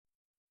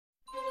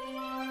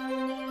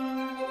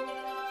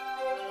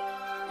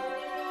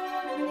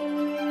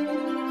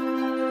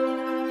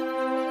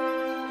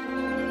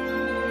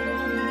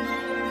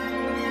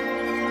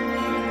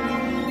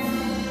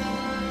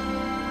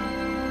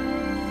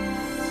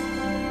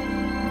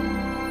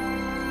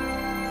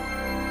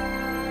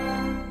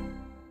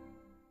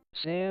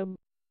Sam?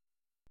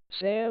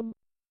 Sam?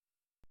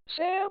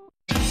 Sam?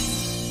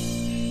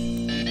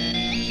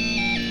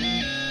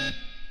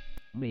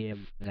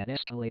 That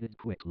escalated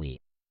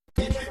quickly.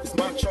 It's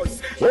my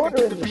choice.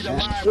 Order in the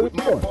fast food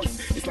court.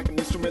 It's like an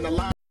instrument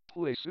alive.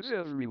 Places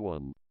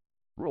everyone.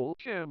 Roll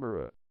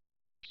camera.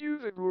 Cue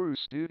the Guru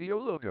Studio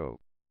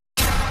logo.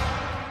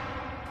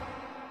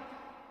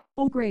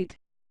 Oh great.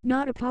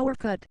 Not a power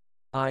cut.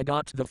 I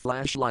got the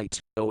flashlight,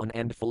 Owen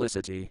and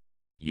Felicity.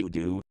 You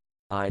do?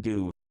 I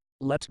do.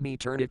 Let me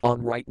turn it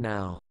on right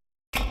now.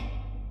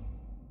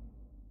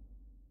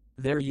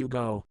 There you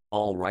go.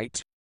 All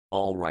right.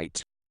 All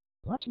right.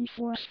 Lucky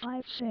Force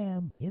 5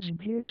 Sam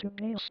isn't here to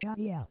bail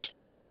Scotty out.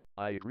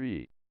 I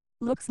agree.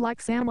 Looks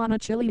like Sam on a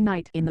chilly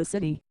night in the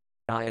city.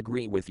 I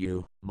agree with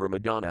you,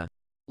 Mermadonna.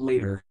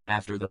 Later,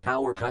 after the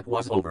power cut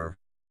was over.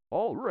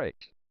 All right.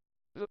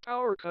 The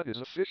power cut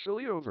is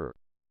officially over.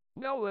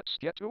 Now let's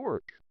get to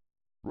work.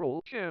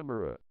 Roll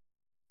camera.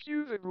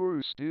 Cue the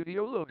Guru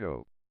Studio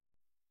logo.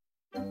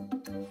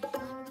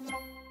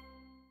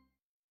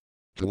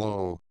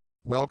 Hello.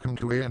 Welcome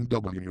to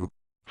A&W.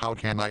 How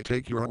can I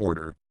take your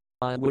order?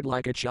 I would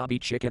like a chubby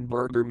chicken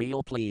burger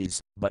meal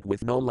please, but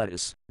with no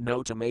lettuce,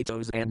 no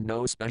tomatoes and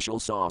no special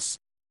sauce.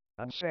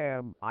 And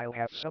Sam, I'll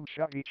have some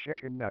chubby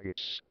chicken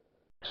nuggets.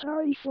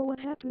 Sorry for what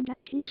happened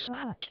at Pizza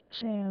Hut,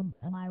 Sam,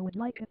 and I would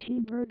like a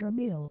team burger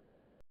meal.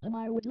 And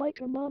I would like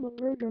a mama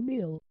burger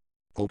meal.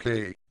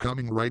 Okay,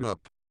 coming right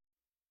up.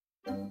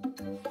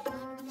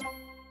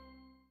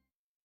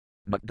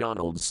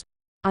 McDonald's.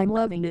 I'm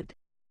loving it.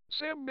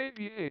 Sam may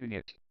be hating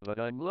it, but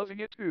I'm loving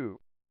it too.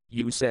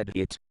 You said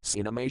it,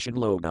 Cinemation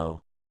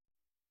logo.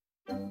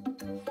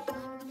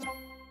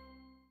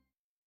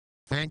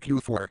 Thank you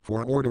for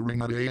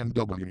ordering at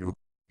A&W.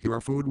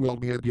 Your food will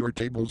be at your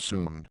table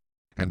soon.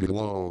 And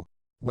hello.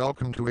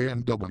 Welcome to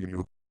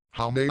A&W.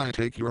 How may I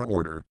take your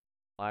order?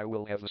 I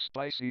will have a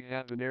spicy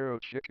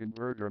habanero chicken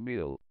burger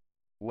meal.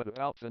 What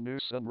about the new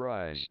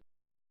sunrise?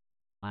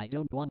 I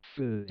don't want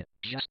food,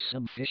 just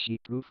some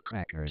fishy-proof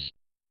crackers.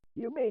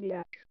 You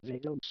maniac, they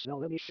don't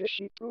sell any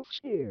fishy-proofs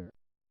here.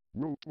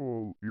 Well,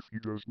 Paul, if he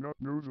does not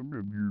know the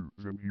menu,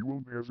 then he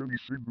won't have any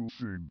single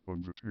thing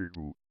on the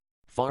table.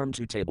 Farm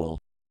to table.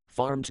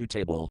 Farm to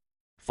table.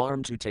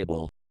 Farm to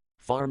table.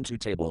 Farm to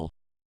table.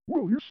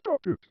 Will you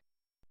stop it?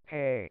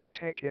 Hey,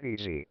 take it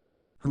easy.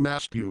 Who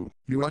asked you?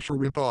 You usher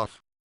ripoff.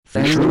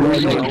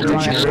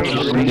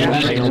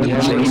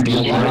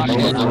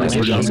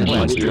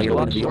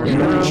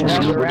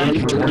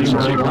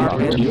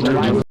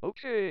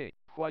 Okay,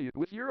 quiet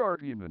with your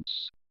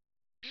arguments.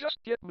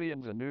 Just get me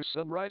and the new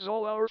sunrise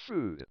all our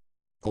food.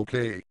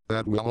 Okay,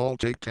 that will all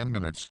take 10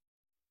 minutes.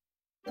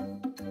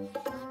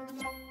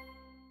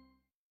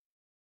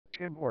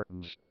 Tim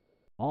Hortons.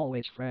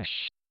 Always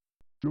fresh.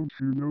 Don't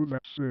you know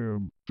that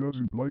Sam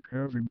doesn't like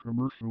having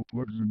commercial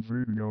plugs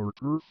invading our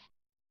turf?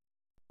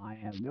 I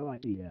have no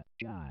idea,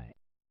 Guy.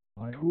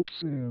 I hope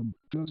Sam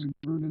doesn't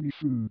burn any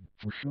food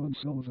for Shaun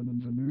Sullivan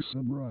and the new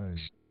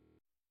sunrise.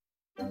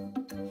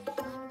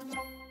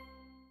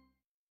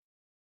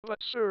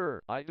 But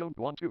sir, I don't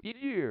want to eat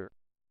here.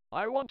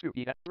 I want to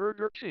eat at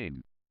Burger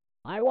King.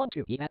 I want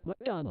to eat at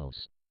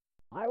McDonald's.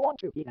 I want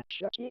to eat at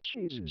Chuck E.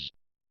 Cheese's.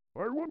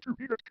 I want to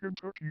eat at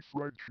Kentucky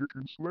Fried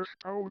Chicken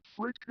 / Outlet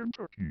Freight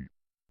Kentucky.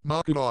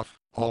 Knock it off,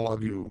 all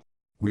of you.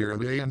 We're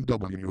at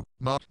A&W,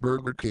 not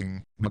Burger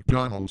King,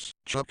 McDonald's,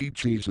 Chuck E.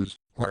 Cheese's,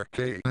 or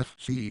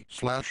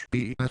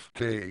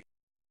KFC/BFK.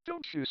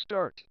 Don't you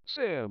start,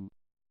 Sam.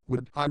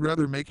 Would I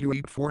rather make you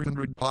eat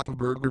 400 Papa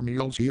Burger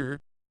meals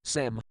here?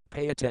 Sam,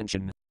 pay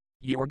attention.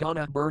 You're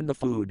gonna burn the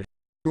food.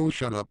 Go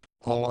shut up,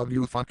 all of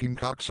you fucking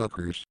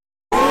cocksuckers.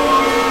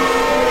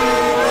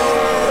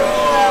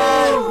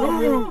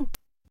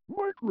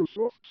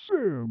 Microsoft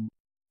Sam.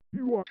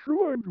 You watch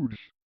your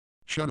language.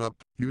 Shut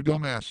up, you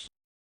dumbass.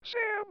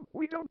 Sam,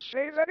 we don't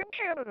say that in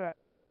Canada.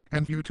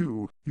 And you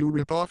too, you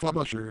rip-off of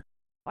Usher.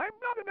 I'm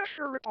not an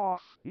Usher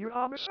ripoff, you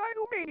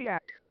homicidal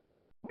maniac.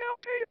 Now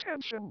pay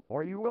attention,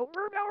 or you will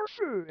burn our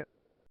food.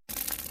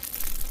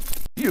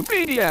 You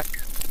maniac!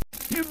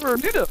 You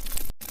burned it up!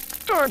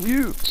 Darn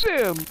you,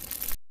 Sam!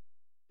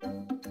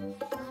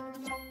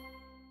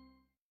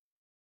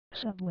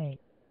 Subway.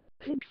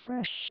 Think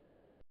fresh.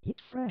 Eat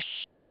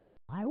fresh.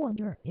 I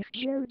wonder if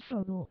Jared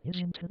Fogle is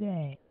in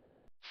today.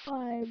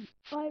 $5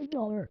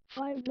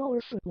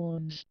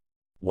 footlongs.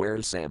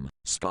 Where's Sam,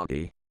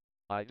 Scotty?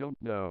 I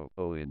don't know,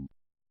 Owen.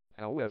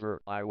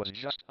 However, I was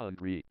just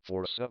hungry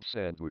for a sub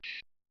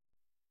sandwich.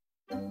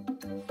 Don't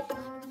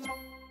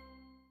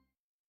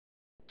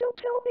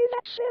tell me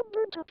that Sam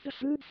burnt up the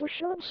food for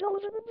Shaun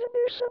Sullivan and the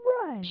new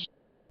sunrise.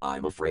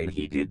 I'm afraid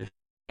he did.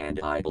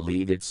 And I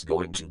believe it's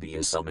going to be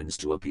a summons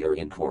to appear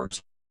in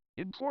court.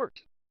 In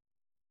court?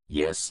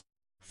 Yes.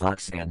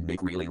 FoxAndNick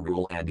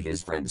ReallyRule and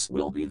his friends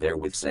will be there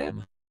with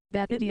Sam.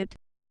 That idiot.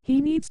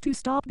 He needs to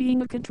stop being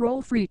a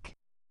control freak.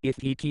 If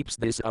he keeps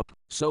this up,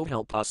 so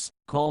help us,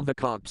 call the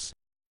cops.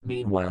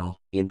 Meanwhile,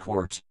 in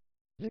court.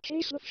 The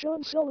case of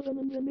Shaun Sullivan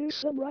and the new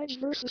sunrise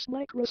versus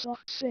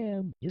Microsoft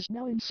Sam is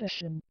now in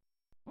session.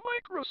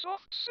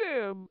 Microsoft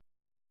Sam!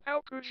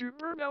 How could you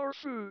burn our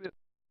food?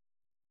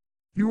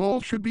 You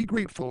all should be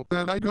grateful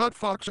that I got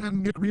Fox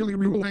and Nick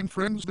ReallyRule and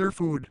friends their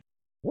food.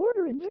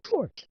 Order in the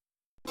court.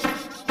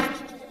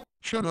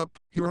 Shut up,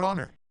 Your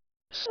Honor.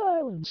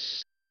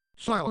 Silence.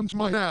 Silence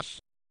my ass.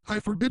 I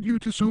forbid you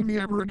to sue me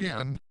ever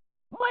again.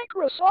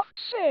 Microsoft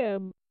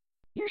Sam.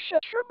 You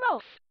shut your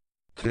mouth.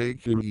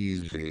 Take it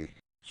easy,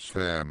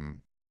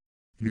 Sam.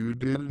 You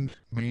didn't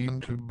mean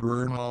to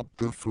burn up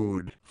the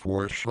food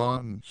for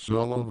Shaun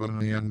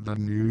Sullivan and the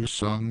new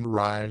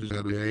sunrise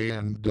at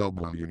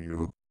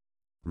A&W.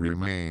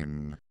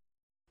 Remain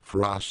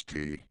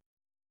frosty.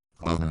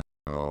 Oh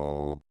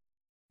no.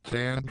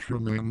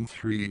 Tantrum in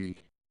 3,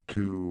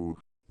 2,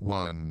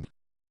 1.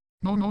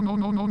 No, no, no,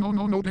 no, no, no,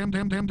 no, no,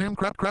 damn,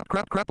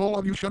 crap, all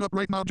of you shut up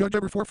right now, Judge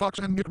ever for Fox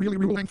and Nick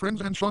ReallyRule and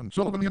friends and Shaun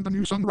Sullivan and the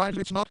new sunrise.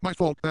 It's not my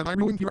fault that I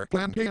ruined your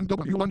planned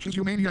A&W lunches,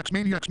 you maniacs.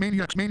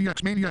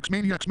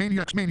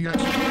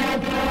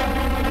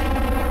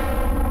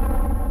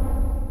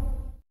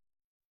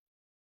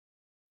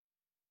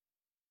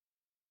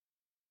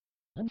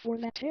 And for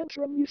that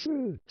tantrum you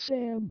threw,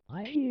 Sam,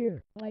 I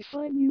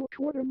fine you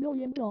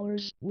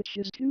 $250,000, which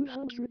is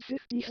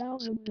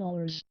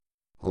 $250,000.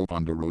 Hope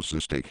Ponderosa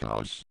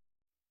Steakhouse.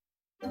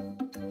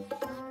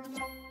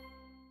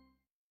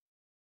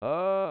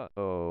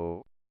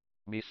 Uh-oh.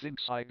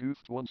 Methinks I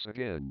goofed once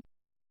again.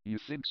 You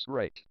think's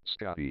right,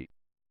 Scotty.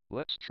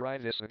 Let's try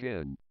this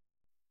again.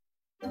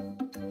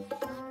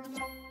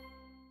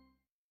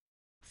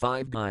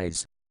 Five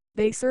Guys.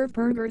 They serve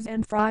burgers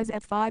and fries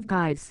at Five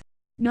Guys.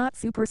 Not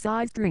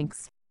supersized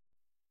drinks.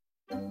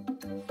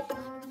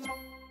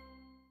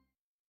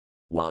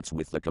 What's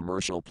with the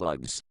commercial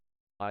plugs?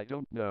 I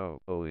don't know,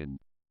 Owen.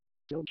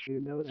 Don't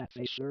you know that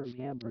they serve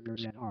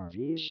hamburgers at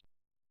Arby's?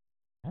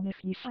 And if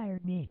you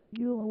fired me,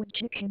 you'll owe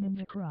chicken in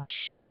the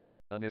crotch.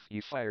 And if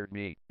you fired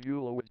me,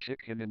 you'll owe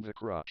chicken in the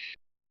crotch.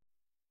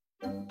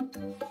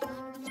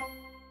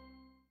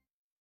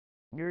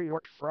 New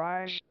York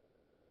fries?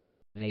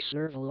 They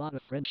serve a lot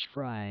of French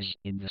fries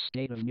in the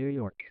state of New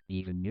York,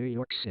 even New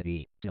York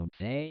City, don't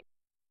they?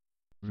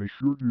 They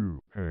sure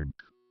do, Hank.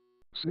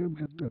 Sam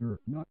had better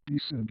not be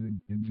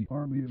sending in the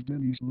army of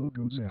Denny's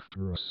logos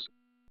after us.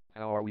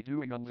 How are we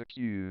doing on the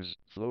cues,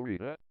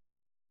 Florida?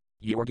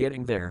 You're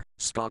getting there,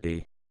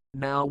 Scotty.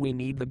 Now we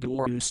need the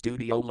Guru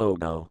Studio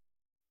logo.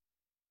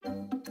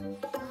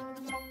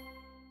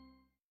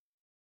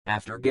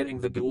 After getting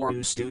the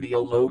Guru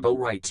Studio logo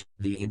right,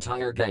 the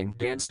entire gang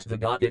danced the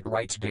Got It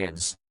Right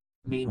dance.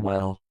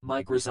 Meanwhile,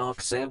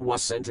 Microsoft Sam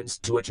was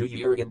sentenced to a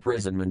 2-year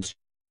imprisonment.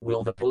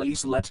 Will the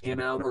police let him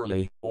out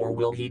early, or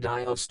will he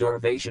die of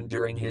starvation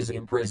during his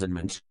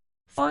imprisonment?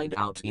 Find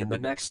out in the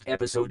next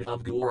episode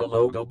of Guru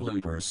Logo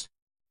Bloopers.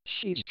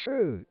 She's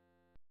true.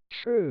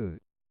 True.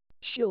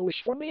 She'll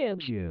wish for me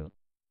and you.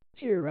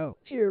 Hero.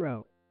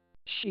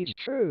 She's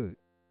true.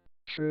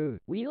 True,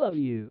 we love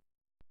you.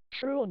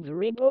 True on the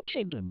Rainbow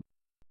Kingdom.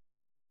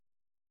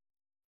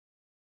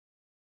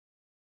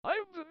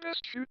 I'm the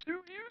best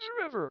YouTube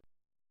user ever.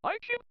 I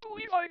can't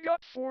believe I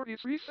got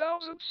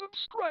 43,000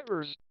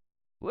 subscribers.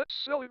 Let's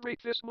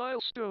celebrate this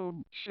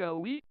milestone, shall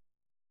we?